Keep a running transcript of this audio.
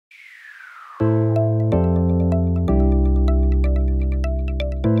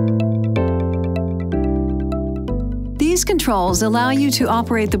controls allow you to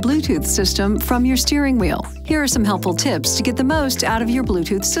operate the Bluetooth system from your steering wheel. Here are some helpful tips to get the most out of your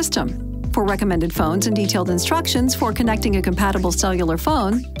Bluetooth system. For recommended phones and detailed instructions for connecting a compatible cellular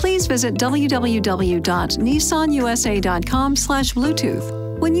phone, please visit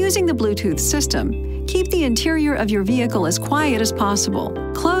www.nissanusa.com/Bluetooth. When using the Bluetooth system, keep the interior of your vehicle as quiet as possible.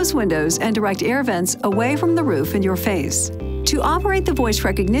 Close windows and direct air vents away from the roof and your face. To operate the voice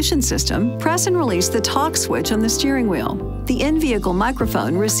recognition system, press and release the talk switch on the steering wheel. The in-vehicle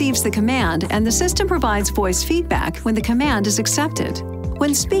microphone receives the command, and the system provides voice feedback when the command is accepted.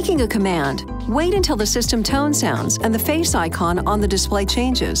 When speaking a command, wait until the system tone sounds and the face icon on the display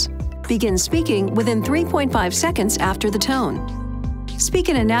changes. Begin speaking within 3.5 seconds after the tone. Speak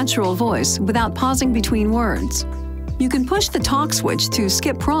in a natural voice without pausing between words. You can push the talk switch to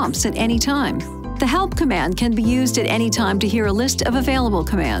skip prompts at any time. The help command can be used at any time to hear a list of available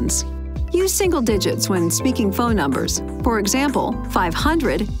commands. Use single digits when speaking phone numbers. For example,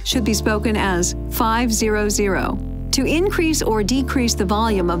 500 should be spoken as 500. To increase or decrease the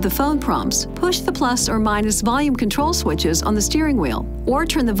volume of the phone prompts, push the plus or minus volume control switches on the steering wheel, or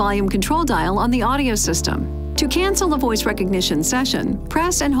turn the volume control dial on the audio system. To cancel a voice recognition session,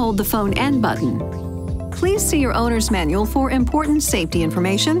 press and hold the phone end button. Please see your owner's manual for important safety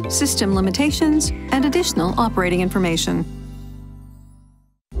information, system limitations, and additional operating information.